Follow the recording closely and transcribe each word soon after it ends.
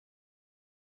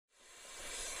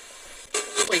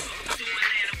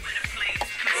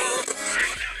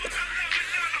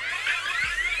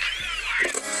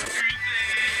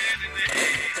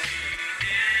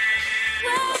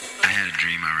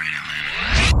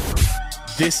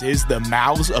This is the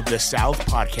Mouths of the South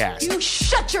podcast. You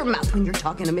shut your mouth when you're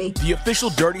talking to me. The official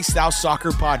Dirty South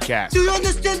Soccer podcast. Do you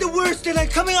understand the words that are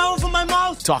coming out of my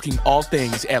mouth? Talking all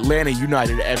things Atlanta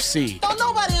United FC. Don't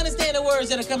nobody understand the words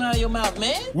that are coming out of your mouth,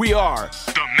 man. We are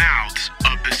the Mouths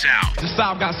of the South. The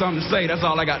South got something to say. That's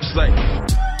all I got to say.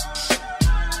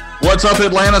 What's up,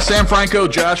 Atlanta? Sam Franco,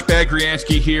 Josh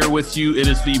Bagriansky here with you. It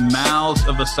is the Mouths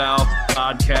of the South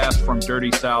podcast from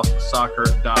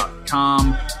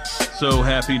DirtySouthSoccer.com. So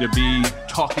happy to be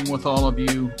talking with all of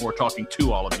you, or talking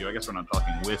to all of you. I guess we're not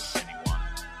talking with anyone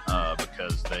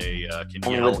because they can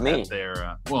yell at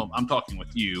their I'm talking with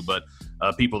you, but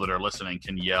people that are listening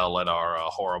can yell at our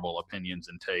horrible opinions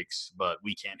and takes, but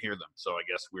we can't hear them. So I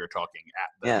guess we're talking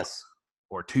at them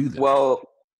or to them. Well,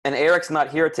 and Eric's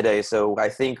not here today, so I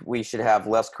think we should have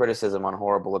less criticism on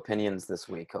horrible opinions this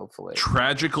week, hopefully.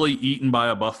 Tragically eaten by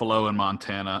a buffalo in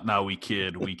Montana. No, we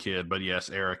kid. But yes,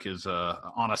 Eric is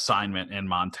on assignment in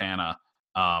Montana.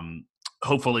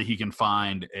 Hopefully he can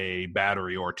find a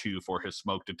battery or two for his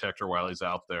smoke detector while he's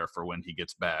out there for when he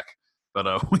gets back.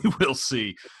 But we will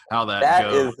see how that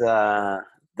goes.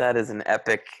 That is an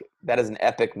epic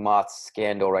Moths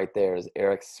scandal right there, is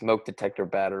Eric's smoke detector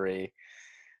battery.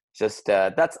 Just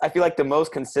that's, I feel like, the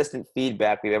most consistent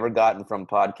feedback we've ever gotten from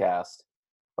podcast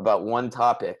about one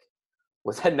topic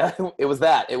was that it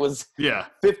was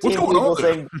 15 people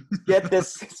saying, get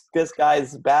this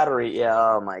guy's battery. Yeah,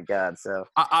 oh my God. So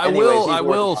I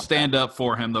will stand up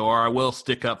for him though, or I will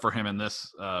stick up for him in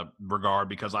this regard,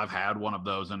 because I've had one of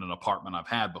those in an apartment I've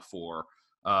had before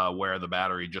where the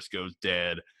battery just goes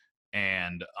dead,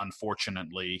 and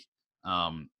unfortunately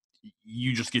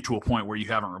you just get to a point where you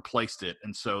haven't replaced it,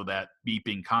 and so that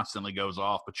beeping constantly goes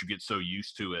off, but you get so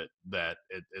used to it that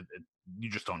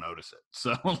you just don't notice it.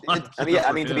 So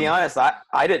to be honest,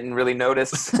 I didn't really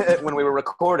notice when we were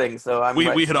recording. So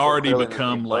we had already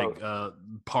become like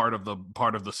part of the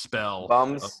spell.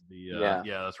 Bums. Of the,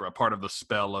 yeah, that's right. Part of the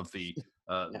spell of the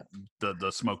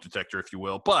smoke detector, if you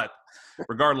will. But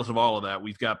regardless of all of that,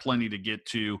 we've got plenty to get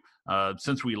to.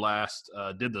 Since we last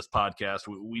did this podcast,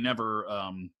 we never,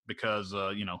 because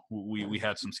we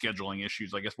had some scheduling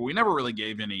issues, I guess, but we never really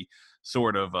gave any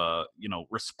sort of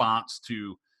response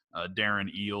to Darren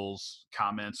Eales'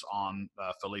 comments on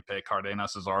Felipe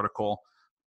Cardenas's article.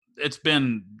 It's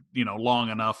been long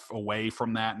enough away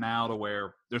from that now to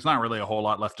where there's not really a whole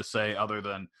lot left to say, other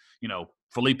than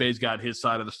Felipe's got his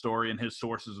side of the story and his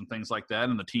sources and things like that,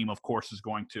 and the team, of course, is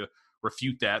going to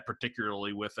refute that,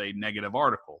 particularly with a negative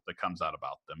article that comes out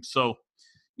about them. So,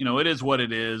 it is what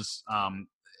it is.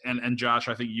 And Josh,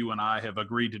 I think you and I have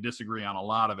agreed to disagree on a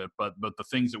lot of it, but the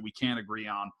things that we can't agree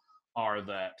on are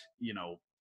that,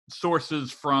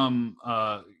 sources from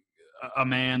a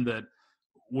man that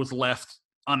was left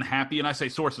unhappy, and I say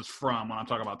sources from, when I'm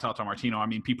talking about Tata Martino, I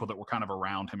mean people that were kind of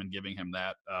around him and giving him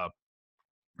that,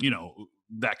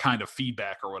 that kind of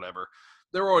feedback or whatever.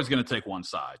 They're always going to take one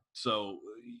side. So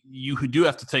you do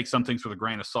have to take some things with a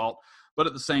grain of salt. But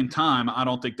at the same time, I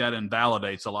don't think that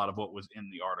invalidates a lot of what was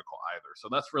in the article either. So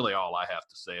that's really all I have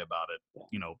to say about it,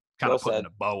 kind of putting a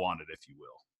bow on it, if you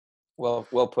will.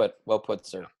 Well put,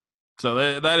 sir.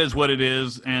 So that is what it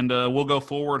is. And we'll go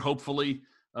forward. Hopefully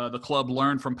the club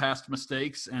learned from past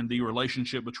mistakes, and the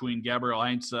relationship between Gabriel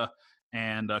Heinze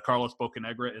and Carlos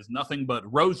Bocanegra is nothing but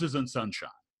roses and sunshine.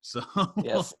 So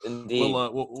yes, indeed.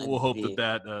 We'll hope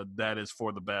that is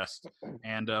for the best,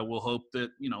 and we'll hope that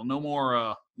no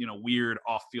more weird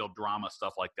off-field drama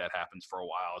stuff like that happens for a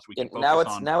while, as we can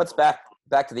focus on. Now it's back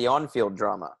to the on-field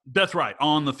drama. That's right,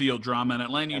 on the field drama. And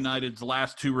Atlanta United's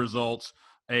last two results: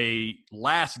 a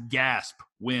last gasp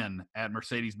win at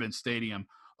Mercedes-Benz Stadium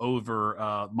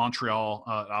over Montreal.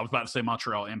 I was about to say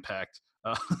Montreal Impact.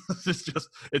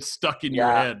 It's stuck in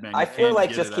your head, man. I feel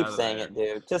like just keep saying it,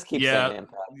 dude. Just keep saying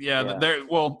Impact. Yeah.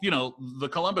 The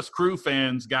Columbus Crew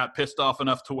fans got pissed off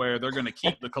enough to where they're going to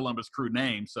keep the Columbus Crew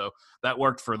name, so that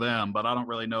worked for them. But I don't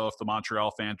really know if the Montreal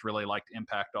fans really liked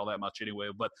Impact all that much anyway.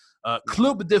 But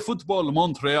Club de Football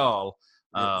Montreal,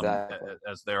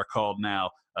 as they're called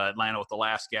now, Atlanta with the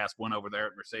last gasp win over there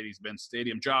at Mercedes-Benz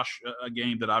Stadium. Josh, a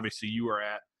game that obviously you were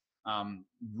at.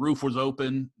 Roof was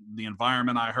open. The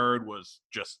environment, I heard, was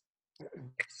just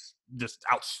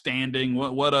outstanding.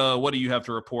 What do you have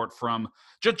to report from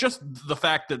just the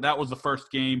fact that was the first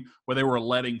game where they were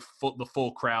letting the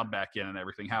full crowd back in and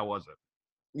everything? How was it?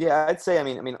 Yeah, I'd say, I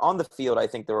mean, on the field, I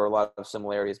think there were a lot of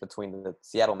similarities between the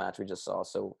Seattle match we just saw.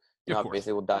 So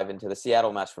obviously we'll dive into the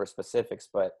Seattle match for specifics,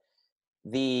 but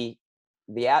the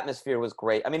atmosphere was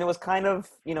great. I mean, it was kind of,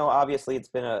 obviously it's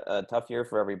been a tough year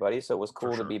for everybody, so it was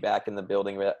cool to be back in the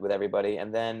building with everybody.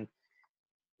 And then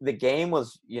the game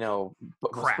was, was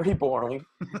Crap. pretty boring.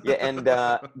 Yeah, and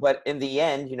but in the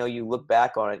end, you look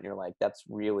back on it and you're like, that's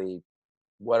really,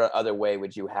 what other way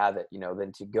would you have it,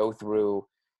 than to go through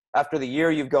after the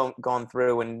year you've gone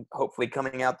through, and hopefully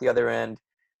coming out the other end,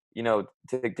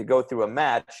 to go through a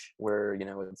match where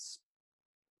it's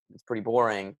pretty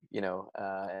boring,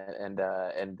 and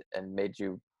made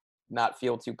you not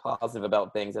feel too positive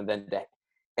about things, and then to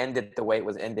end it the way it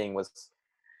was ending was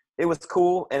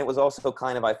cool. And it was also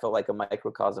kind of, I felt like, a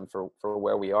microcosm for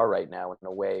where we are right now, in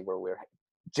a way where we're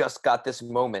just got this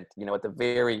moment, at the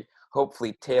very,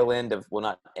 hopefully, tail end of, well,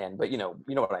 not end, but you know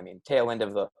what I mean, tail end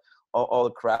of all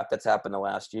the crap that's happened the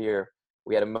last year.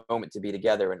 We had a moment to be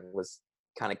together, and it was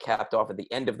kind of capped off at the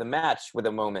end of the match with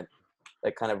a moment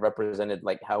that kind of represented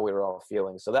like how we were all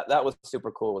feeling. So that was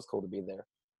super cool. It was cool to be there.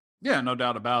 Yeah, no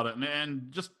doubt about it. And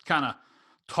just kind of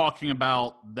talking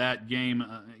about that game,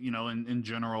 in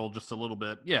general, just a little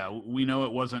bit. Yeah, we know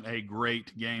it wasn't a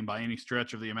great game by any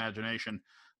stretch of the imagination,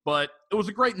 but it was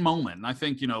a great moment. And I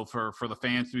think, for the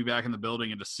fans to be back in the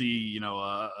building and to see,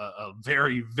 a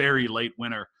very, very late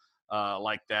winner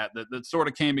like that sort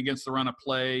of came against the run of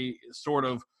play, sort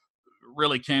of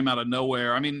really came out of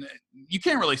nowhere. I mean, you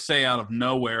can't really say out of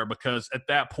nowhere, because at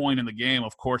that point in the game,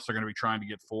 of course, they're going to be trying to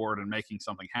get forward and making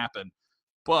something happen.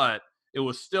 But it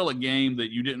was still a game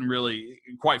that you didn't really,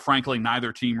 quite frankly,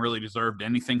 neither team really deserved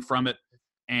anything from it.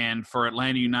 And for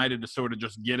Atlanta United to sort of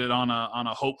just get it on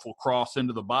a hopeful cross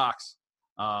into the box,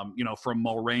 from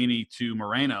Mulraney to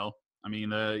Moreno, I mean,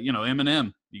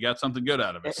 Eminem, you got something good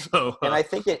out of it. So, and I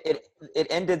think it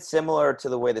ended similar to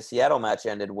the way the Seattle match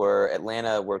ended, where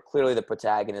Atlanta were clearly the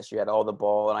protagonists. You had all the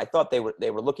ball, and I thought they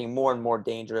were looking more and more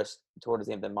dangerous towards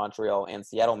the end of the Montreal and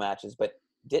Seattle matches, but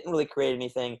didn't really create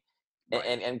anything, right.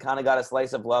 and kind of got a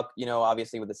slice of luck.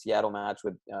 Obviously with the Seattle match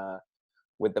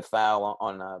with the foul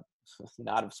on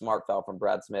not a smart foul from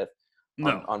Brad Smith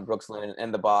on Brooksland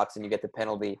in the box, and you get the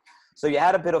penalty. So you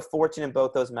had a bit of fortune in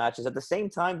both those matches. At the same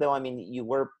time, though, I mean, you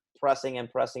were pressing and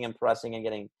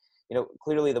getting,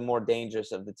 clearly the more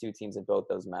dangerous of the two teams in both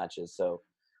those matches. So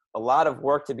a lot of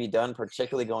work to be done,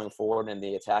 particularly going forward in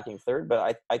the attacking third.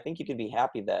 But I think you can be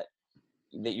happy that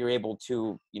you're able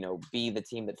to, be the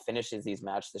team that finishes these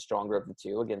matches, the stronger of the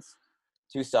two, against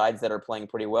two sides that are playing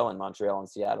pretty well in Montreal and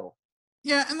Seattle.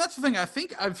 Yeah, and that's the thing. I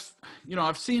think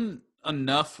I've seen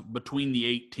enough between the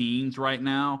 18s right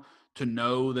now to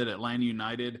know that Atlanta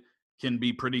United can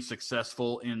be pretty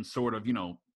successful in sort of,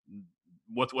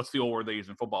 what's the old word they use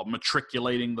in football?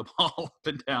 Matriculating the ball up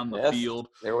and down the field.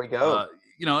 There we go.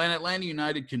 And Atlanta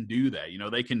United can do that.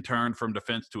 They can turn from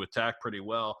defense to attack pretty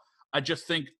well. I just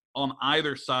think on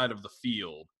either side of the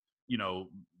field,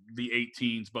 the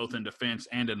 18s, both in defense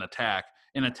and in attack,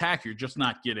 you're just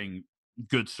not getting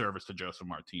good service to Josef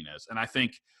Martinez. And I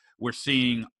think we're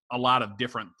seeing a lot of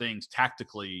different things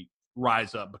tactically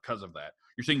rise up because of that.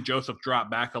 You're seeing Josef drop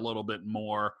back a little bit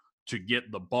more to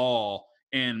get the ball.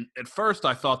 And at first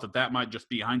I thought that might just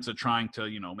be Heinze trying to,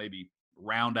 maybe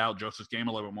round out Josef's game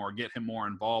a little bit more, get him more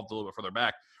involved a little bit further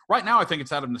back. Right now I think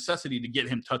it's out of necessity to get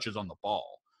him touches on the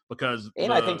ball.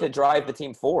 I think to drive the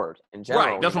team forward in general.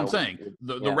 Right, that's what I'm saying.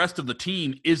 The rest of the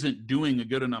team isn't doing a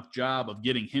good enough job of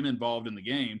getting him involved in the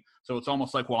game. So it's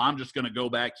almost like, well, I'm just going to go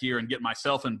back here and get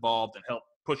myself involved and help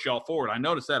push y'all forward. I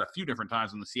noticed that a few different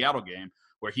times in the Seattle game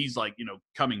where he's like,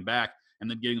 coming back and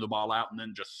then getting the ball out and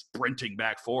then just sprinting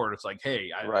back forward. It's like,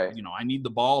 hey, I need the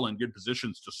ball in good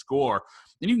positions to score.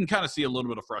 And you can kind of see a little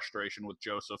bit of frustration with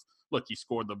Josef. Look, he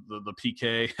scored the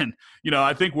PK. And,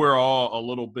 I think we're all a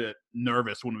little bit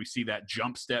nervous when we see that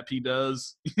jump step he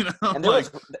does. And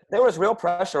there was real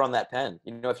pressure on that pen.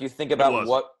 If you think about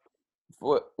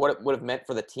what it would have meant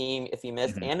for the team if he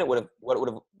missed, and what it would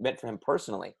have meant for him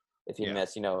personally if he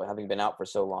missed, having been out for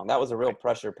so long. That was a real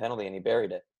pressure penalty, and he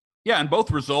buried it. Yeah, and both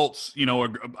results,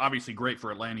 are obviously great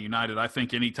for Atlanta United. I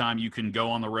think anytime you can go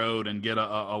on the road and get a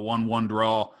 1-1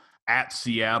 draw at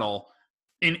Seattle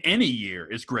in any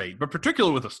year is great, but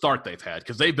particularly with the start they've had,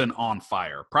 because they've been on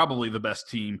fire. Probably the best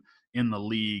team in the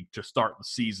league to start the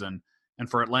season. And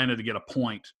for Atlanta to get a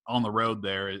point on the road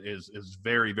there is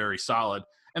very, very solid.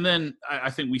 And then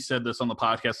I think we said this on the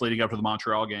podcast leading up to the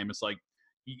Montreal game. It's like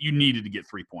you needed to get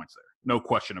 3 points there. No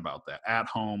question about that. At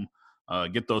home,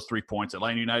 get those 3 points.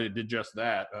 Atlanta United did just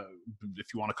that, if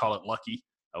you want to call it lucky,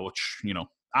 which,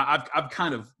 I've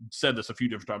kind of said this a few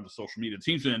different times on social media. The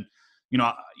team's been, you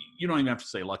don't even have to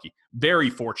say lucky. Very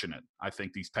fortunate, I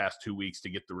think, these past 2 weeks to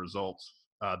get the results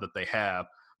that they have.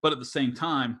 But at the same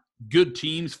time, good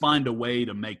teams find a way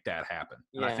to make that happen.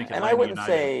 And I think Atlanta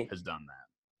United has done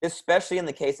that. Especially in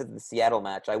the case of the Seattle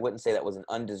match, I wouldn't say that was an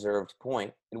undeserved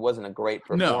point. It wasn't a great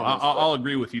performance. No, I'll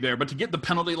agree with you there. But to get the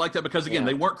penalty like that, because, again,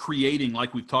 they weren't creating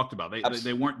like we've talked about.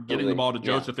 They weren't getting the ball to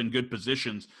Joseph in good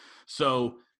positions.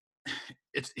 So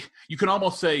you can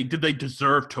almost say, did they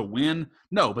deserve to win?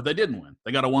 No, but they didn't win.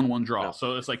 They got a 1-1 draw. No.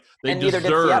 So it's like they deserved. And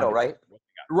neither did Seattle, right?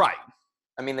 Right.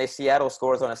 I mean, Seattle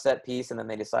scores on a set piece, and then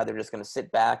they decide they're just going to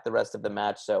sit back the rest of the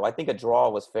match. So I think a draw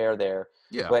was fair there.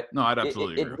 Yeah, but no, I'd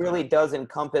absolutely agree. It really does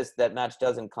encompass – that match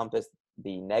does encompass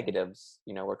the negatives.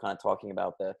 You know, we're kind of talking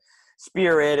about the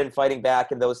spirit and fighting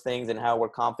back and those things and how we're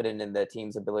confident in the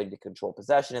team's ability to control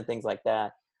possession and things like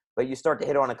that. But you start to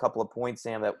hit on a couple of points,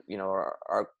 Sam, that, you know,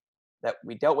 are that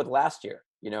we dealt with last year,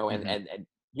 you know, and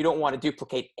you don't want to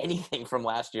duplicate anything from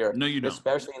last year. No, you don't.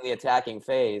 Especially in the attacking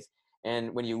phase.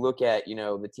 And when you look at, you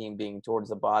know, the team being towards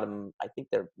the bottom, I think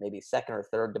they're maybe second or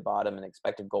third to bottom in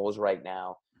expected goals right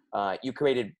now. You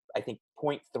created, I think,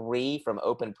 0.3 from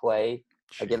open play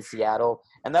against Seattle.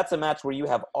 And that's a match where you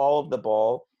have all of the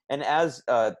ball. And as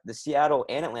the Seattle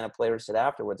and Atlanta players said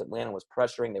afterwards, Atlanta was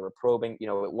pressuring, they were probing. You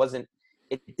know,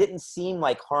 it didn't seem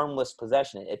like harmless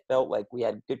possession. It felt like we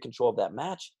had good control of that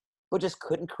match, but just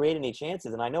couldn't create any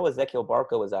chances. And I know Ezequiel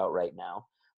Barco is out right now,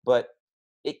 but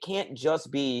it can't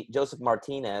just be Joseph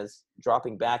Martinez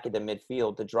dropping back into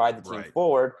midfield to drive the team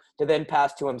forward to then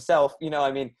pass to himself. You know,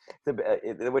 I mean,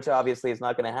 which obviously is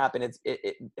not going to happen.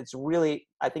 It's really,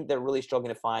 I think they're really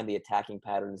struggling to find the attacking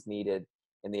patterns needed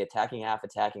in the attacking half,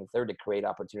 attacking third to create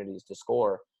opportunities to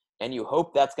score. And you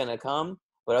hope that's going to come,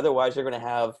 but otherwise you're going to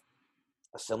have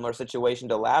a similar situation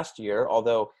to last year,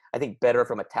 although I think better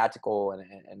from a tactical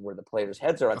and where the players'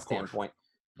 heads are at standpoint.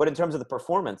 But in terms of the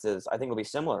performances, I think it'll be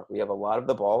similar. We have a lot of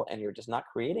the ball, and you're just not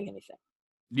creating anything.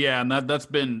 Yeah, and that's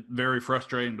been very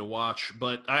frustrating to watch.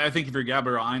 But I think if you're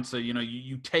Gabriel Heinze, you know,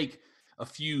 you take a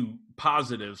few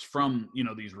positives from, you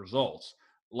know, these results,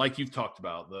 like you've talked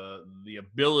about, the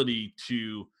ability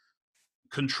to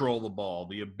control the ball,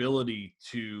 the ability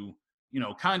to, you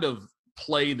know, kind of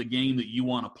play the game that you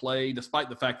want to play, despite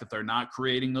the fact that they're not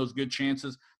creating those good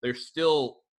chances. They're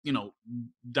still, you know,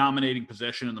 dominating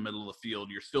possession in the middle of the field.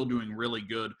 You're still doing really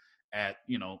good at,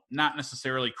 you know, not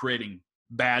necessarily creating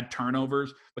bad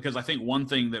turnovers, because I think one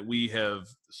thing that we have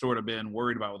sort of been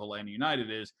worried about with Atlanta United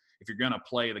is if you're going to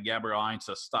play the Gabriel Heinze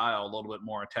style, a little bit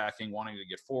more attacking, wanting to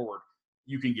get forward,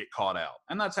 you can get caught out.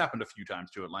 And that's happened a few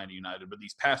times to Atlanta United, but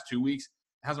these past 2 weeks,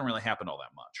 it hasn't really happened all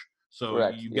that much. So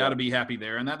you've got to be happy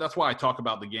there. And that's why I talk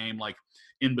about the game, like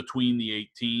in between the 8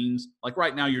 teams. Like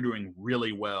right now you're doing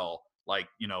really well, like,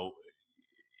 you know,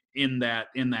 in that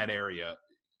area.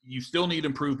 You still need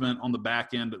improvement on the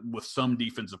back end with some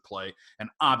defensive play. And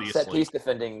obviously set piece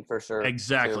defending for sure.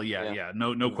 Exactly. Yeah.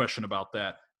 No question about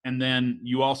that. And then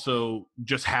you also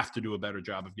just have to do a better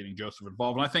job of getting Joseph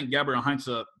involved. And I think Gabriel Heinze,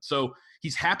 so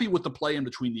he's happy with the play in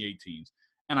between the 8 teams.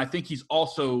 And I think he's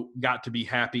also got to be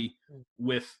happy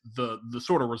with the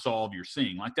sort of resolve you're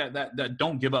seeing, like that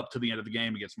don't give up to the end of the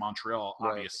game against Montreal.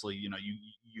 Right. Obviously, you know,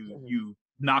 you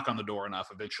knock on the door enough,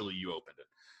 eventually you opened it.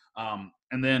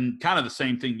 And then kind of the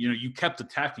same thing, you know, you kept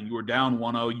attacking. You were down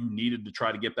 1-0. You needed to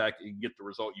try to get back and get the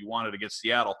result you wanted against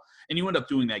Seattle, and you end up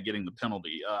doing that, getting the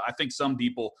penalty. I think some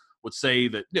people would say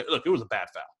that, look, it was a bad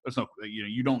foul. There's no, you know,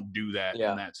 you don't do that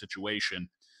in that situation.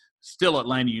 Still,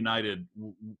 Atlanta United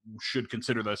should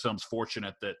consider themselves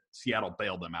fortunate that Seattle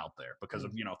bailed them out there, because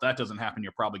if, you know, if that doesn't happen,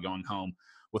 you're probably going home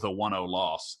with a 1-0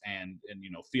 loss and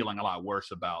you know, feeling a lot worse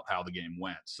about how the game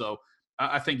went. So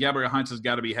I think Gabriel Heinze has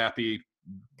got to be happy.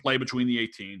 Play between the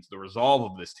 8 teams, the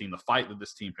resolve of this team, the fight that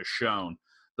this team has shown,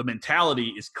 the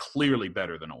mentality is clearly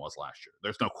better than it was last year.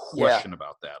 There's no question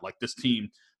about that. Like, this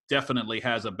team definitely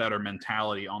has a better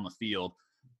mentality on the field.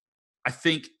 I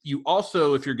think you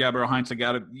also, if you're Gabriel Heinze,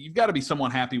 you've got to be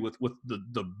somewhat happy with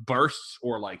the bursts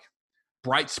or like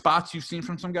bright spots you've seen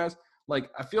from some guys.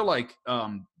 Like, I feel like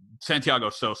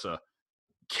Santiago Sosa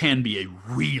can be a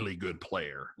really good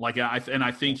player. Like,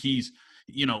 I think he's,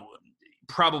 you know,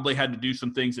 probably had to do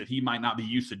some things that he might not be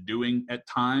used to doing at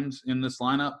times in this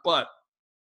lineup, but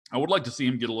I would like to see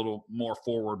him get a little more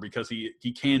forward, because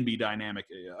he can be a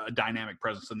dynamic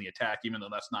presence in the attack, even though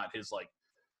that's not his like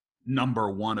number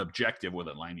one objective with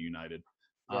Atlanta United.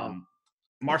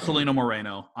 Marcelino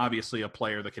Moreno, obviously a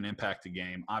player that can impact the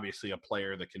game, obviously a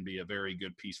player that can be a very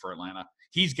good piece for Atlanta.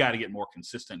 He's got to get more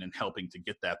consistent in helping to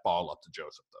get that ball up to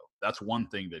Joseph, though. That's one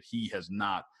thing that he has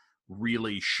not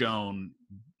really shown,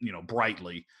 you know,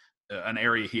 brightly, an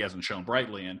area he hasn't shown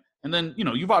brightly in. And then, you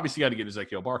know, you've obviously got to get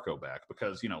Ezequiel Barco back,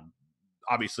 because, you know,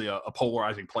 obviously a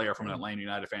polarizing player from an Atlanta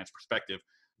United fan's perspective,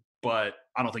 but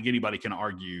I don't think anybody can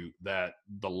argue that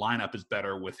the lineup is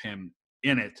better with him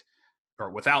in it, or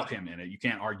without him in it. You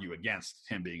can't argue against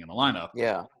him being in the lineup.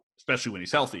 Yeah. Especially when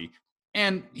he's healthy.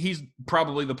 And he's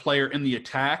probably the player in the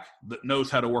attack that knows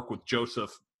how to work with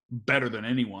Joseph better than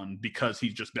anyone because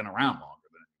he's just been around longer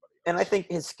than anybody else. And I think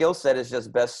his skill set is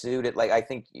just best suited. Like, I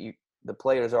think the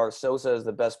players are, Sosa is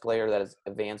the best player that has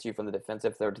advanced you from the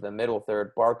defensive third to the middle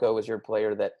third. Barco is your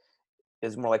player that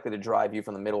is more likely to drive you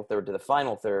from the middle third to the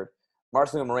final third.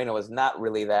 Marcelino Moreno is not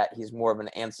really that. He's more of an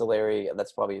ancillary.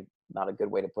 That's probably not a good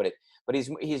way to put it, but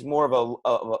he's more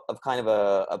of kind of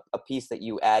a piece that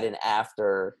you add in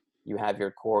after you have your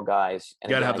core guys. And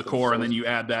you got to have the core, and then you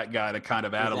add that guy to kind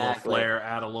of add a little flair,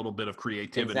 add a little bit of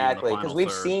creativity. Exactly, because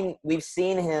we've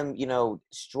seen him,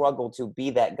 struggle to be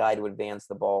that guy to advance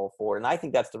the ball forward, and I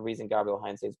think that's the reason Gabriel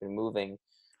Heinze has been moving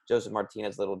Joseph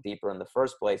Martinez a little deeper in the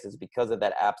first place, is because of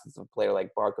that absence of a player like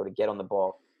Barco to get on the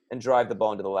ball and drive the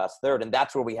ball into the last third, and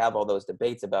that's where we have all those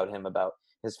debates about him, about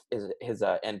his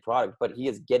end product. But he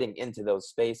is getting into those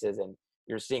spaces, and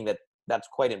you're seeing that that's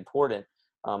quite important.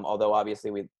 Although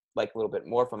obviously we'd like a little bit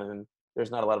more from him.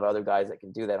 There's not a lot of other guys that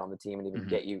can do that on the team and even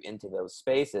get you into those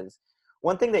spaces.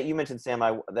 One thing that you mentioned, Sam,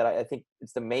 I think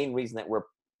it's the main reason that we're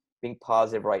being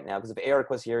positive right now, because if Eric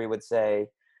was here, he would say,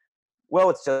 well,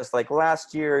 it's just like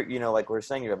last year, like we were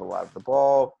saying, you have a lot of the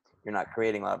ball. You're not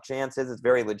creating a lot of chances. It's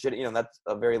very legit. That's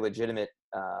a very legitimate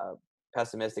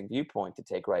pessimistic viewpoint to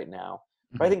take right now.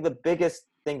 But I think the biggest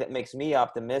thing that makes me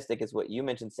optimistic is what you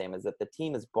mentioned, Sam, is that the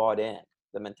team is bought in.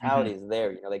 The mentality is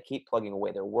there. They keep plugging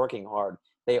away. They're working hard.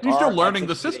 You're still learning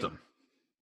the system.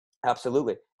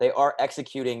 Absolutely. They are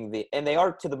executing in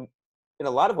a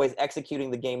lot of ways,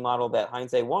 executing the game model that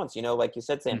Heinze wants. Like you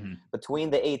said, Sam, between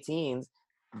the 18s,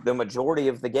 the majority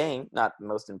of the game, not the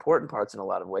most important parts in a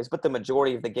lot of ways, but the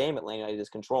majority of the game Atlanta United is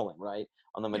controlling, right?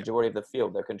 On the majority of the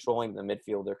field. They're controlling the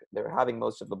midfield. They're having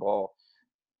most of the ball.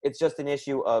 It's just an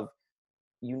issue of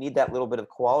you need that little bit of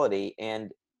quality.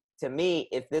 And to me,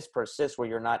 if this persists where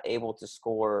you're not able to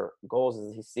score goals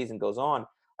as the season goes on,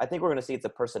 I think we're going to see it's a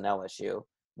personnel issue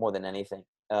more than anything.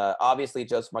 Obviously,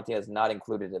 Joseph Martinez is not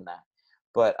included in that.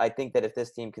 But I think that if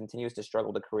this team continues to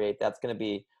struggle to create, that's going to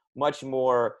be much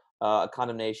more a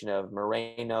condemnation of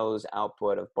Moreno's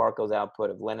output, of Barco's output,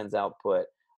 of Lennon's output,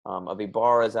 of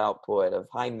Ibarra's output, of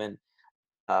Heinemann,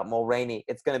 Mulroney.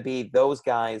 It's going to be those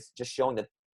guys just showing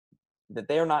that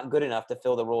they're not good enough to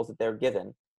fill the roles that they're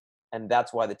given. And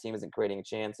that's why the team isn't creating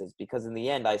chances. Because in the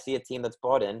end, I see a team that's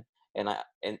bought in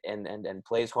and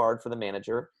plays hard for the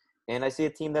manager. And I see a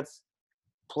team that's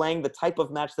playing the type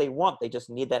of match they want. They just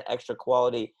need that extra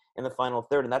quality in the final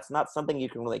third. And that's not something you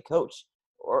can really coach.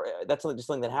 Or that's just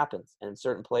something that happens. And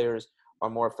certain players are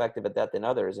more effective at that than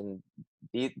others. And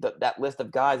that list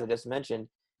of guys I just mentioned,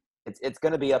 it's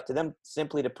going to be up to them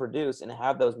simply to produce and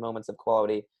have those moments of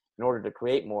quality in order to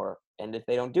create more. And if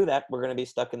they don't do that, we're going to be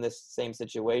stuck in this same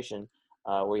situation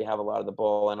where you have a lot of the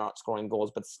ball and aren't scoring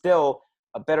goals, but still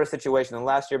a better situation than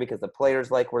last year because the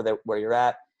players like where you're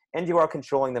at, and you are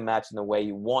controlling the match in the way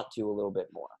you want to a little bit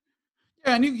more.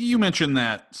 Yeah, and you mentioned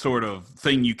that sort of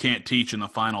thing you can't teach in the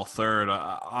final third.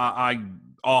 I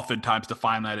oftentimes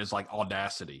define that as like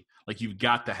audacity. Like you've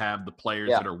got to have the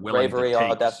players that are willing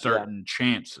to take certain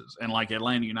chances. And like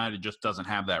Atlanta United just doesn't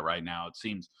have that right now. It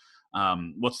seems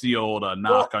what's the old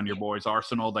knock on your boys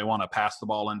Arsenal? They want to pass the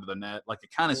ball into the net. Like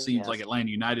it kind of seems like Atlanta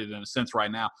United in a sense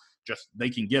right now, just they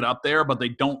can get up there, but they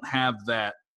don't have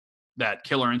that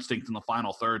killer instinct in the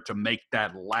final third to make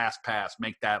that last pass,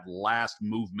 make that last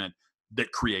movement that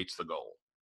creates the goal.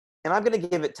 And I'm going to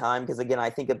give it time because, again, I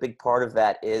think a big part of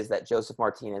that is that Joseph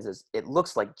Martinez it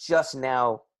looks like just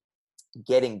now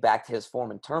getting back to his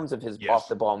form in terms of his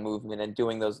off-the-ball movement and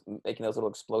making those little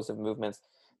explosive movements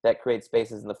that create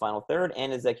spaces in the final third.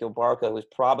 And Ezequiel Barco, who's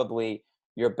probably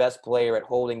your best player at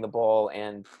holding the ball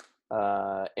and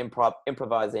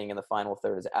improvising in the final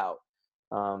third, is out.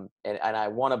 And I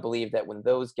want to believe that when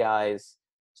those guys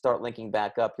start linking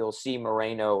back up, you'll see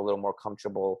Moreno a little more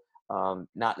comfortable,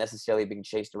 not necessarily being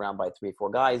chased around by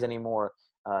 3-4 guys anymore.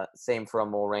 Same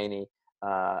from Mulroney.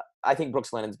 I think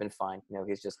Brooks Lennon's been fine.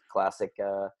 He's just classic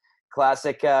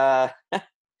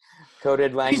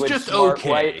coded language. He's just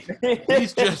okay.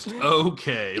 He's just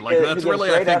okay. Like that's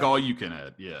really, I think, all you can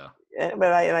add. Yeah.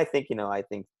 But I think I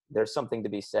think there's something to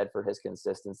be said for his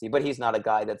consistency. But he's not a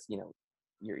guy that's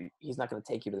he's not going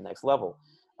to take you to the next level.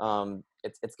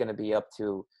 It's going to be up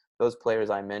to those players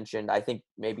I mentioned. I think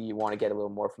maybe you want to get a little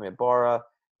more from Ibarra.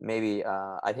 Maybe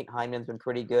I think Heinemann's been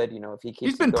pretty good. If he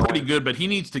keeps he's been pretty good, but he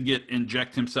needs to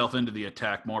inject himself into the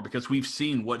attack more because we've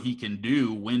seen what he can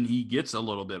do when he gets a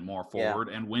little bit more forward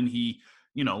and when he,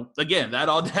 again, that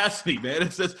audacity, man.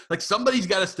 It's just like somebody's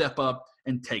got to step up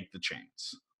and take the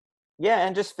chance. Yeah,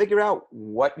 and just figure out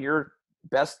what your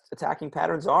best attacking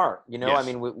patterns are. You know, Yes. I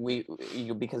mean, we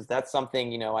because that's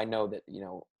something, you know, I know that, you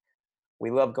know, we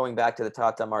love going back to the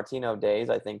Tata Martino days.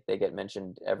 I think they get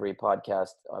mentioned every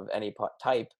podcast of any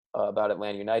type about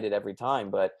Atlanta United every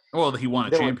time. But well, he won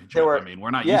a championship. I mean,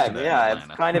 we're not used to that. Yeah, in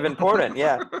Atlanta. it's kind of important.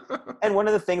 Yeah. And one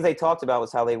of the things they talked about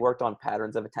was how they worked on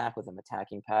patterns of attack with him,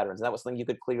 attacking patterns. And that was something you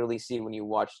could clearly see when you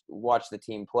watch the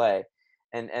team play.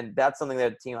 And that's something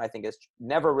that the team, I think, has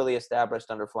never really established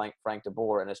under Frank de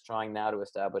Boer and is trying now to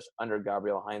establish under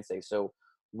Gabriel Heinze. So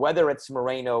whether it's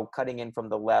Moreno cutting in from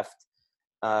the left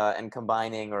and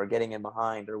combining or getting in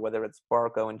behind, or whether it's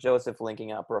Barco and Joseph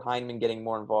linking up, or Heinemann getting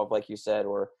more involved, like you said,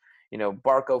 or, you know,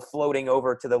 Barco floating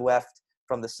over to the left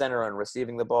from the center and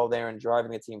receiving the ball there and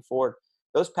driving the team forward,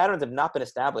 those patterns have not been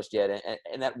established yet.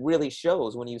 And that really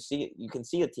shows when you see it. You can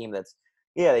see a team that's,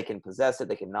 yeah, they can possess it,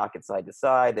 they can knock it side to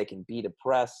side, they can beat a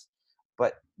press,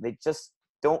 but they just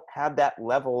don't have that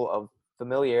level of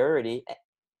familiarity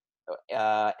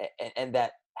and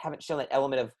that haven't shown that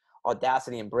element of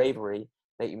audacity and bravery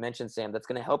that you mentioned, Sam, that's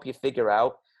going to help you figure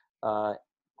out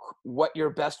what your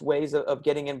best ways of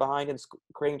getting in behind and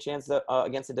creating chances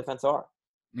against the defense are.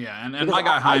 Yeah, and my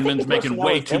guy Heinemann's making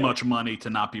way too much money to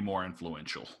not be more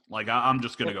influential. Like, I'm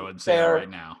just going to go ahead and say that right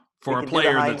now. For a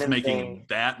player that's making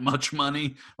that much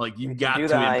money, like, you've got to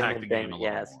impact the game a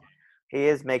little more. He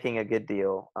is making a good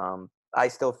deal. I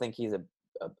still think he's a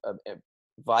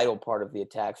vital part of the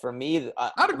attack. For me,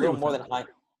 I'd agree with more than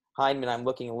Heinemann, I'm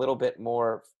looking a little bit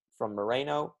more from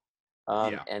Moreno.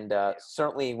 And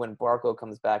certainly when Barco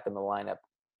comes back in the lineup,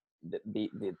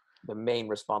 the main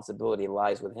responsibility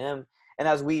lies with him. And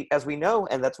as we know,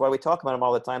 and that's why we talk about him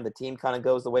all the time, the team kind of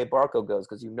goes the way Barco goes,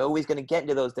 because you know he's going to get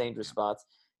into those dangerous spots.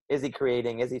 Is he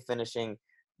creating? Is he finishing?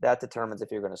 That determines if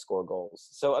you're going to score goals.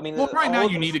 So, I mean, well, right now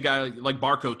you need a guy like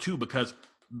Barco too, because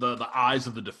the eyes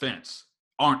of the defense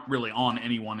aren't really on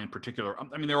anyone in particular.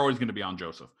 I mean, they're always going to be on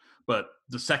Joseph, but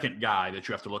the second guy that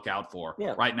you have to look out for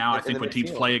right now, I think when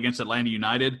teams play against Atlanta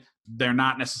United, they're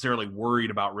not necessarily worried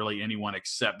about really anyone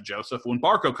except Joseph. When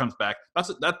Barco comes back, that's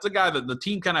the guy that the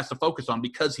team kind of has to focus on,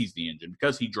 because he's the engine,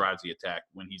 because he drives the attack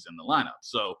when he's in the lineup.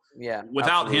 So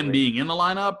without him being in the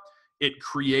lineup, it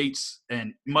creates a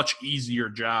much easier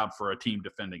job for a team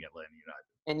defending Atlanta United.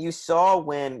 And you saw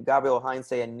when Gabriel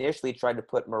Heinze initially tried to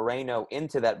put Moreno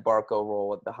into that Barco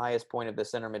role at the highest point of the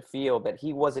center midfield, that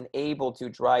he wasn't able to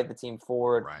drive the team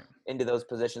forward into those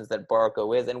positions that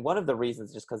Barco is. And one of the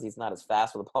reasons is just because he's not as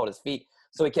fast with the ball at his feet.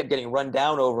 So he kept getting run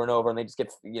down over and over, and they just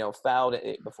get, you know, fouled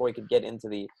before he could get into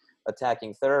the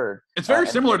attacking third. It's very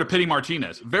similar to Pity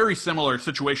Martinez. Very similar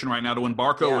situation right now to when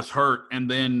Barco was hurt, and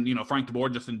then, you know, Frank de Boer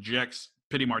just injects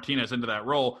Pity Martinez into that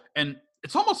role. And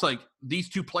it's almost like these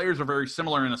two players are very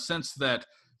similar in a sense that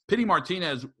Pity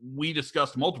Martinez, we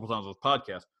discussed multiple times on this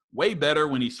podcast, way better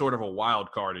when he's sort of a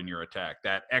wild card in your attack,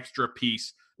 that extra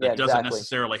piece that doesn't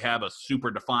necessarily have a super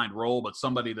defined role, but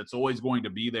somebody that's always going to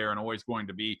be there and always going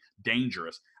to be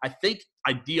dangerous. I think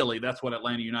ideally that's what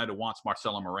Atlanta United wants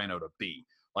Marcelo Moreno to be.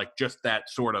 Like, just that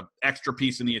sort of extra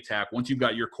piece in the attack. Once you've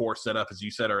got your core set up, as you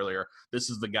said earlier, this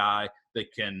is the guy that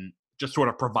can just sort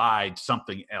of provide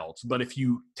something else. But if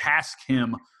you task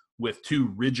him with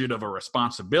too rigid of a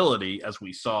responsibility, as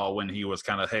we saw when he was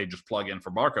kind of, hey, just plug in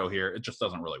for Barco here, it just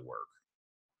doesn't really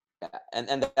work.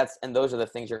 And those are the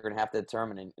things you're going to have to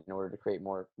determine in order to create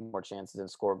more chances and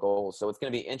score goals. So it's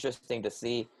going to be interesting to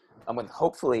see. With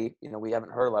hopefully, you know, we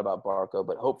haven't heard a lot about Barco,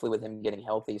 but hopefully with him getting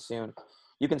healthy soon,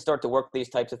 you can start to work these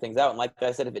types of things out. And like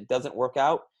I said, if it doesn't work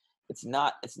out, it's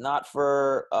not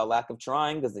for a lack of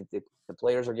trying, because the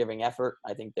players are giving effort.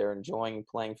 I think they're enjoying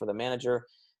playing for the manager.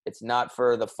 It's not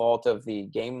for the fault of the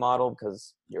game model,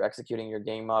 because you're executing your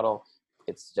game model.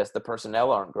 It's just the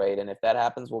personnel aren't great. And if that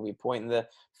happens, we'll be pointing the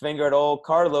finger at old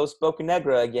Carlos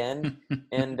Bocanegra again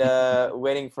and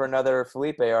waiting for another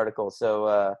Felipe article.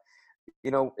 So, you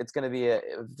know, it's going to be a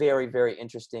very, very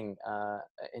interesting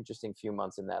few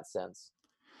months in that sense.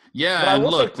 Yeah, and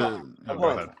look, go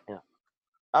ahead.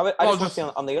 I just want to say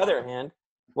on the other hand,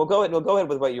 we'll go ahead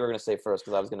with what you were going to say first,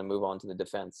 because I was going to move on to the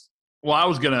defense. Well, I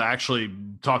was going to actually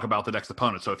talk about the next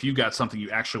opponent. So if you got something you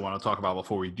actually want to talk about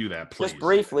before we do that, please. Just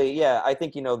briefly, yeah. I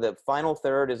think, you know, the final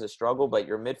third is a struggle, but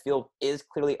your midfield is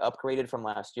clearly upgraded from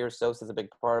last year. Sosa's a big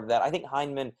part of that. I think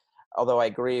Heinemann, although I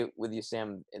agree with you,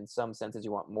 Sam, in some senses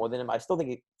you want more than him, I still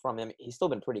think he's still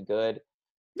been pretty good.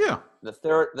 Yeah. The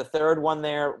third one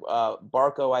there,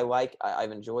 Barco, I like.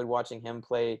 I've enjoyed watching him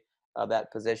play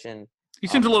that position. He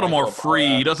seems a little more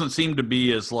free. He doesn't seem to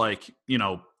be as, like, you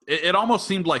know, it almost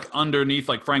seemed like underneath,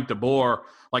 like Frank de Boer,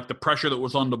 like the pressure that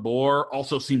was on de Boer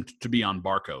also seemed to be on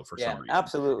Barco for some reason.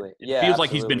 Absolutely. It feels like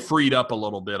he's been freed up a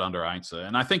little bit under Heinze.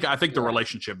 And I think the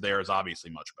relationship there is obviously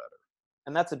much better.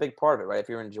 And that's a big part of it, right? If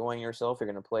you're enjoying yourself,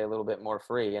 you're going to play a little bit more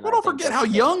free. And well, don't forget how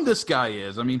young this guy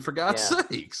is. I mean, for God's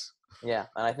sakes. Yeah,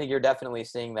 and I think you're definitely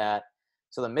seeing that.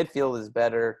 So the midfield is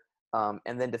better.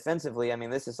 And then defensively, I mean,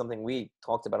 this is something we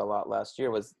talked about a lot last year,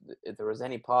 was if there was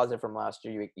any positive from last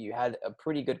year, you had a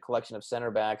pretty good collection of center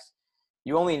backs.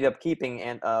 You only ended up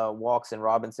keeping Walks and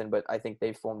Robinson, but I think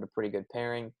they formed a pretty good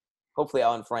pairing. Hopefully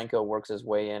Alan Franco works his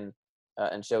way in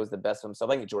and shows the best of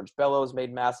himself. I think George Bellows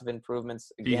made massive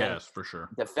improvements. Again, he has, for sure.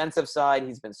 Defensive side,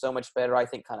 he's been so much better. I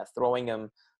think kind of throwing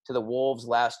him to the Wolves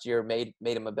last year made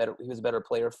him he was a better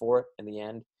player for it in the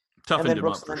end. Toughened him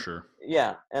up for sure.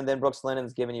 Yeah, and then Brooks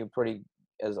Lennon's giving you pretty,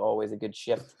 as always, a good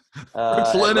shift.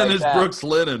 Brooks Lennon is Brooks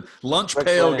Lennon, lunch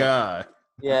pail guy.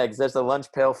 Yeah, there's a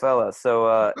lunch pail fella.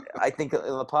 So I think in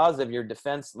the positive, your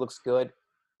defense looks good,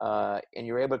 and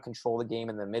you're able to control the game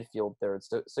in the midfield third.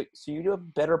 So you do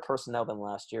have better personnel than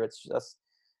last year. It's just,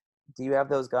 do you have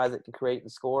those guys that can create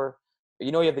and score?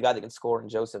 You know you have the guy that can score in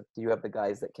Joseph. Do you have the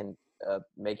guys that can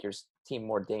make your team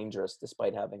more dangerous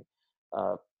despite having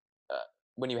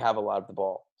when you have a lot of the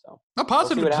ball? So a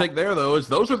positive to take there, though, is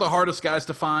those are the hardest guys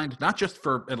to find, not just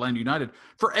for Atlanta United,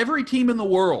 for every team in the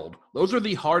world. Those are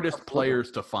the hardest players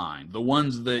to find, the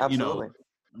ones that,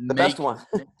 the best one.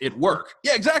 it work.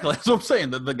 Yeah, exactly. That's what I'm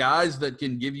saying. The guys that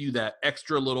can give you that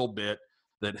extra little bit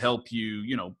that help you,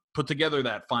 put together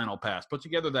that final pass, put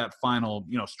together that final,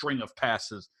 string of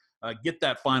passes, get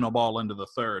that final ball into the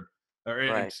third.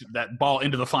 Or that ball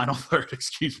into the final third,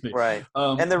 excuse me. Right.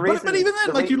 And the reason, but even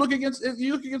then, you look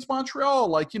against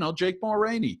Montreal, Jake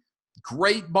Mulroney,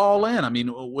 great ball in. I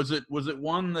mean, was it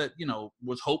one that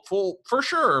was hopeful for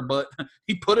sure, but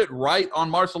he put it right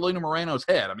on Marcelino Moreno's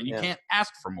head. I mean, you can't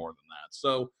ask for more than that.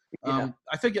 So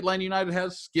I think Atlanta United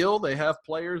has skill. They have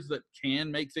players that can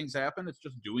make things happen. It's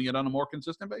just doing it on a more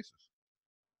consistent basis.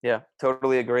 Yeah,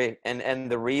 totally agree. And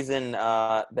the reason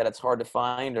that it's hard to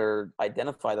find or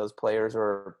identify those players,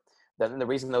 or the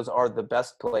reason those are the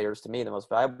best players to me, the most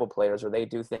valuable players, or they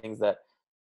do things that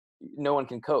no one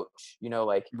can coach.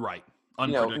 Right.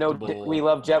 Unpredictable. We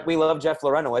love Jeff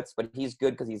Larentowicz, but he's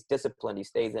good because he's disciplined. He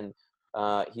stays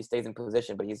in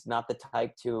position, but he's not the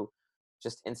type to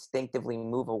just instinctively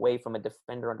move away from a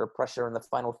defender under pressure in the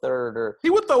final third. Or he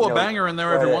would throw a banger in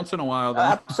there every once in a while. Though.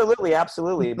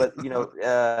 Absolutely. But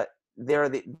there's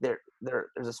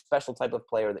a special type of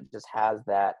player that just has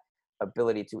that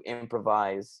ability to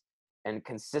improvise and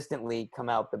consistently come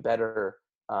out the better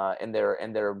in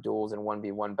their duels and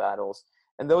 1v1 battles.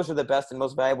 And those are the best and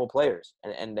most valuable players.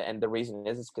 And the reason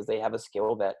is because they have a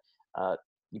skill that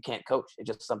you can't coach. It's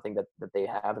just something that they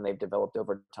have and they've developed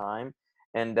over time.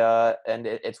 And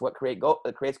it's what creates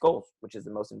goals, which is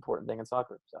the most important thing in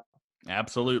soccer. So.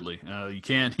 Absolutely, you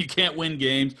can't win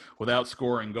games without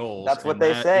scoring goals. That's what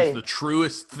they say. Is the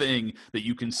truest thing that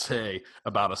you can say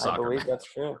about a soccer. I believe that's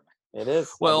true. It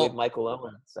is. Well, I believe Michael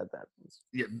Owen said that.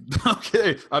 Yeah.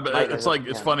 Okay.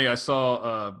 It's funny. I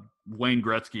saw Wayne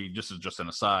Gretzky. Just an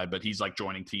aside, but he's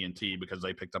joining TNT because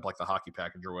they picked up the hockey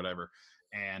package or whatever.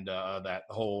 And that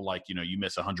whole you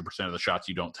miss 100% of the shots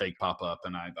you don't take pop up,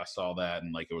 and I saw that,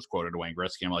 and it was quoted to Wayne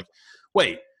Gretzky. I'm like,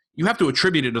 wait, you have to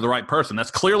attribute it to the right person. That's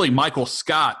clearly Michael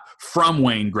Scott from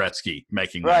Wayne Gretzky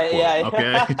making that quote. Yeah.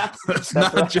 Okay, that's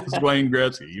not right. Just Wayne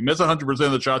Gretzky. You miss 100%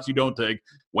 of the shots you don't take.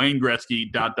 Wayne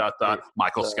Gretzky. ...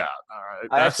 Michael Scott. All right.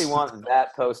 I actually want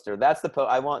that poster. That's the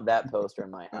I want that poster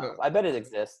in my house. I bet it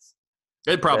exists.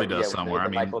 It probably does somewhere.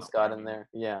 Michael Scott in there.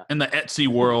 Yeah. In the Etsy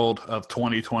world of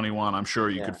 2021, I'm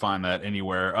sure you could find that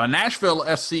anywhere. Nashville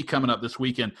SC coming up this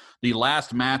weekend, the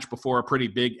last match before a pretty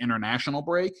big international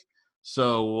break.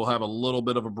 So we'll have a little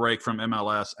bit of a break from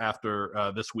MLS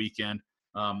after this weekend.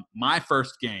 My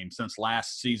first game since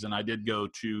last season, I did go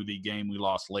to the game we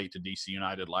lost late to DC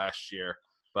United last year.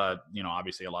 But,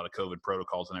 obviously a lot of COVID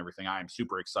protocols and everything. I am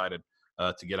super excited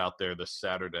to get out there this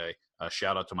Saturday.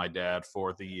 Shout out to my dad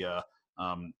for the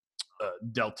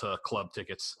Delta Club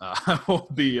tickets. I will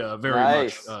be very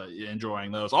much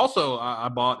enjoying those. Also, I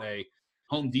bought a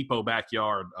Home Depot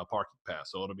backyard parking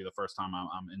pass, so it'll be the first time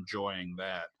I'm enjoying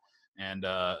that. And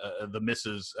the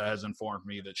missus has informed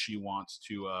me that she wants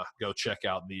to go check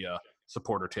out the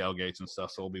supporter tailgates and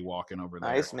stuff, so we'll be walking over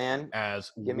there. Nice, man.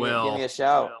 Give me a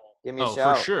shout. Give me a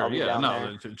shout. For sure. Yeah,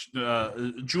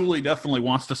 no. Julie definitely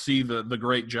wants to see the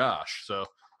great Josh, so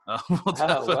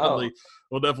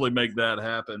we'll definitely make that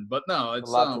happen. But no, it's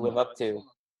a lot to live up to.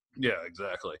 Yeah,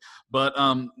 exactly. But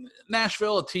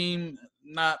Nashville, a team,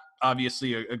 not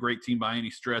obviously a great team by any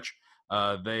stretch.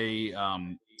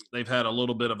 They've had a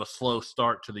little bit of a slow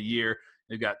start to the year.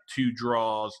 They've got 2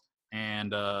 draws,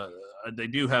 and they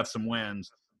do have some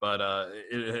wins, but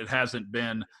it hasn't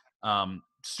been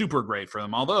super great for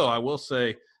them. Although I will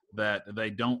say that they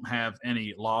don't have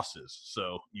any losses.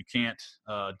 So you can't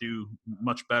do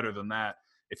much better than that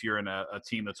if you're in a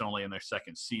team that's only in their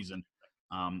second season.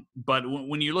 But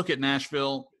when you look at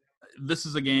Nashville, this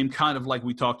is a game kind of like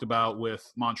we talked about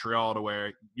with Montreal, to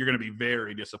where you're going to be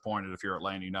very disappointed if you're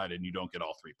Atlanta United and you don't get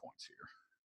all 3 points here.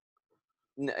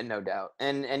 No doubt.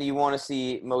 And you want to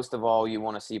see, most of all, you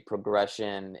want to see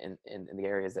progression in the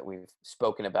areas that we've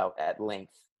spoken about at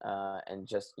length. And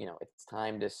just, it's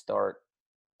time to start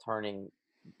turning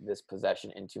this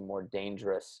possession into more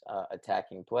dangerous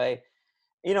attacking play.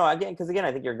 Again,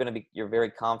 I think you're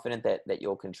very confident that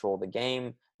you'll control the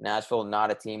game. Nashville,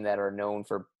 not a team that are known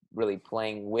for really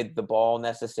playing with the ball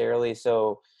necessarily.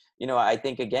 So, I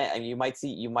think again, you might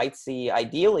see,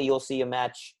 ideally you'll see a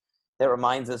match that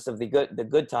reminds us of the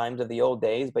good times of the old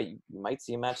days, but you might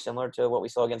see a match similar to what we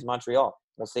saw against Montreal.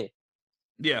 We'll see.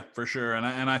 Yeah, for sure. And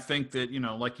I think that,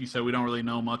 like you said, we don't really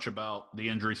know much about the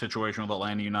injury situation with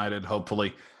Atlanta United.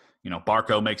 Hopefully,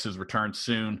 Barco makes his return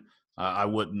soon. I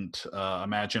wouldn't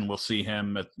imagine we'll see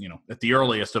him at the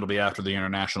earliest, it'll be after the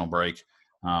international break.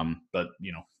 But,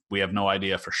 we have no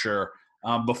idea for sure.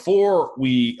 Before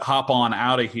we hop on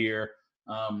out of here,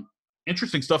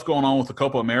 interesting stuff going on with the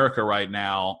Copa America right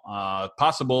now.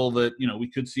 Possible that, we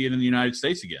could see it in the United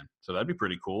States again. So that'd be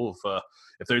pretty cool.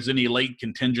 If there's any late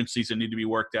contingencies that need to be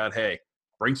worked out, hey,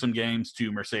 bring some games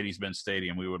to Mercedes-Benz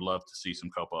Stadium. We would love to see some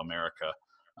Copa America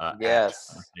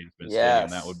yes. at Mercedes-Benz Stadium.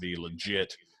 That would be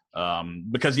legit.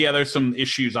 Because, there's some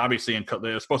issues, obviously,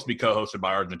 they're supposed to be co-hosted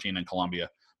by Argentina and Colombia,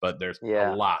 but there's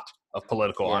a lot of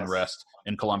political unrest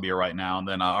in Colombia right now. And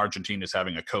then Argentina is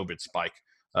having a COVID spike.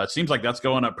 It seems like that's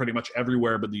going up pretty much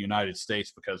everywhere but the United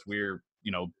States, because we're,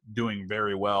 doing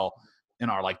very well in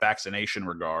our vaccination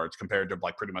regards compared to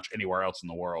pretty much anywhere else in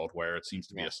the world, where it seems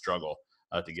to be a struggle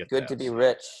to get good to be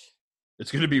rich.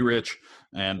 It's going to be rich.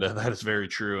 And that is very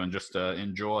true. And just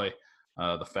enjoy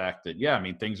the fact that,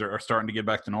 things are starting to get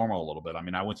back to normal a little bit.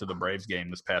 I went to the Braves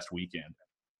game this past weekend,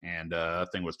 and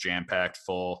that thing was jam-packed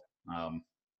full.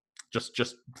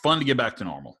 Just fun to get back to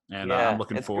normal, and I'm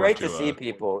looking forward to it. It's great to see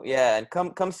people. Yeah, and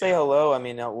come say hello.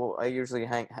 I usually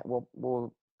hang.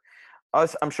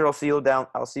 I'm sure I'll see you down.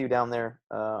 I'll see you down there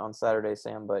on Saturday,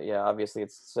 Sam. But obviously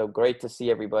it's so great to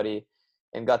see everybody,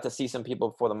 and got to see some people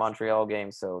before the Montreal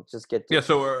game. So just get to,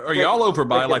 So are you all over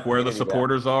by where the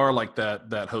supporters are,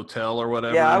 that hotel or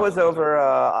whatever? Yeah, I was over.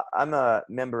 I'm a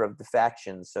member of the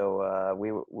faction, so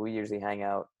we usually hang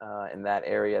out in that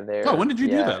area there. Oh, when did you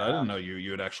do that? I didn't know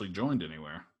you had actually joined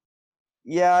anywhere.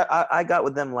 Yeah, I got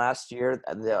with them last year.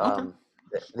 The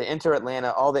Inter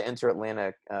Atlanta, all the Inter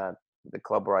Atlanta. The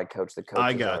club where I coach, the coaches.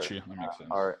 I got you. That makes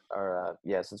sense. Are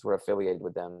since we're affiliated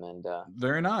with them, and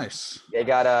very nice. They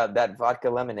got that vodka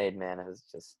lemonade, man, has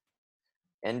just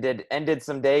ended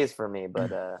some days for me, but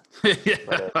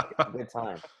but a good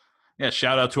time. Yeah,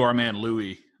 shout out to our man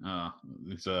Louis.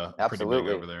 He's pretty big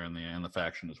over there in the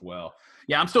faction as well.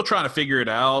 Yeah, I'm still trying to figure it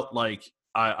out.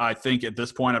 I think at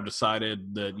this point I've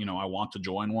decided that I want to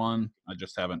join one. I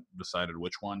just haven't decided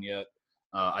which one yet.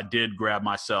 I did grab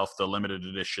myself the limited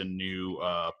edition new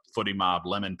Footy Mob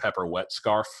lemon pepper wet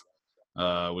scarf,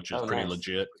 which is pretty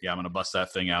legit. Yeah, I'm going to bust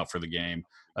that thing out for the game.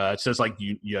 It says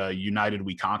United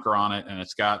We Conquer on it, and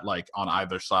it's got on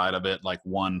either side of it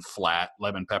one flat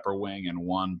lemon pepper wing and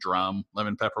one drum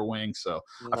lemon pepper wing. So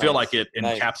I feel like it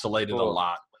encapsulated a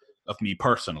lot of me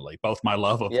personally, both my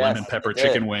love of lemon pepper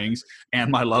chicken wings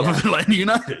and my love of Atlanta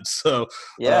United. So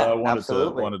I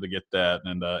wanted to get that,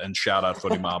 and shout out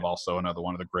Footy Mob, also another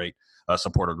one of the great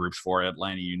supporter groups for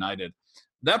Atlanta United.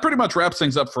 That pretty much wraps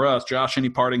things up for us. Josh, any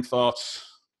parting thoughts?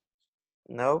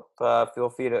 Nope. Feel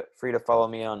free to follow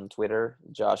me on Twitter.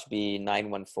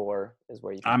 JoshB914 is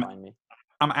where you can find me.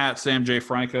 I'm at Sam J.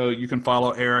 Franco. You can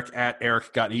follow Eric at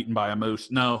Eric Got Eaten by a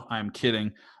Moose. No, I'm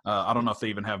kidding. I don't know if they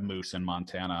even have moose in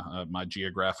Montana. My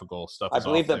geographical stuff is I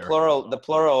believe the there.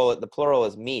 plural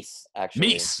is meese, actually.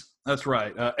 Meese. That's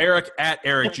right. Eric at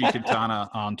Eric G. Quintana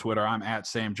on Twitter. I'm at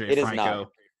Sam J. Franco.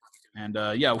 And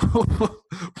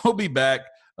we'll be back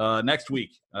next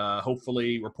week,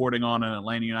 hopefully reporting on an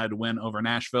Atlanta United win over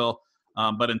Nashville.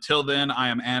 But until then, I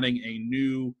am adding a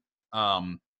new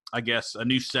a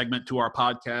new segment to our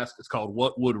podcast. It's called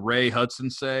What Would Ray Hudson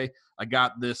Say? I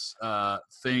got this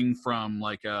thing from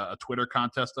a Twitter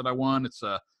contest that I won. It's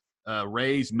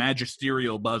Ray's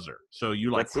magisterial buzzer. So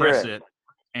you press it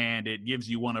and it gives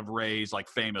you one of Ray's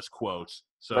famous quotes.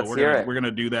 So we're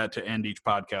gonna do that to end each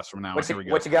podcast from now on. Here we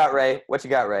go. What you got, Ray?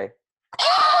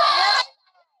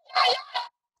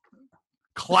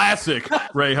 Classic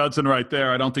Ray Hudson right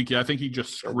there. I think he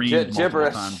just screamed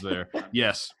multiple times there.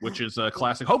 Yes, which is a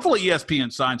classic. Hopefully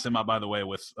ESPN signs him up, by the way,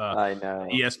 with I know.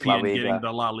 ESPN getting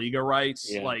the La Liga rights.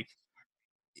 Yeah. Like,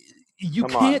 you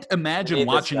can't imagine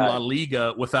watching La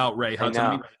Liga without Ray Hudson.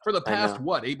 I mean, for the past,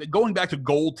 going back to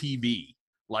Gold TV,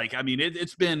 like, I mean,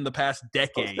 it's been the past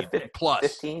decade plus.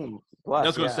 15 plus. I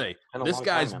was going to say, this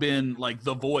guy's been like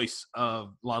the voice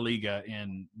of La Liga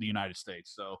in the United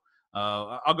States. So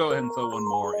I'll go ahead and throw one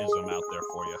more ism out there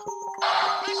for you.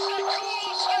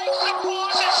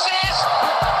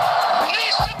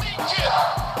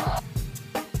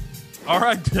 All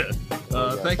right.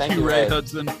 Thank you, Ray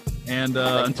Hudson. And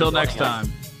until next time,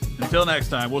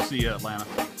 we'll see you, Atlanta.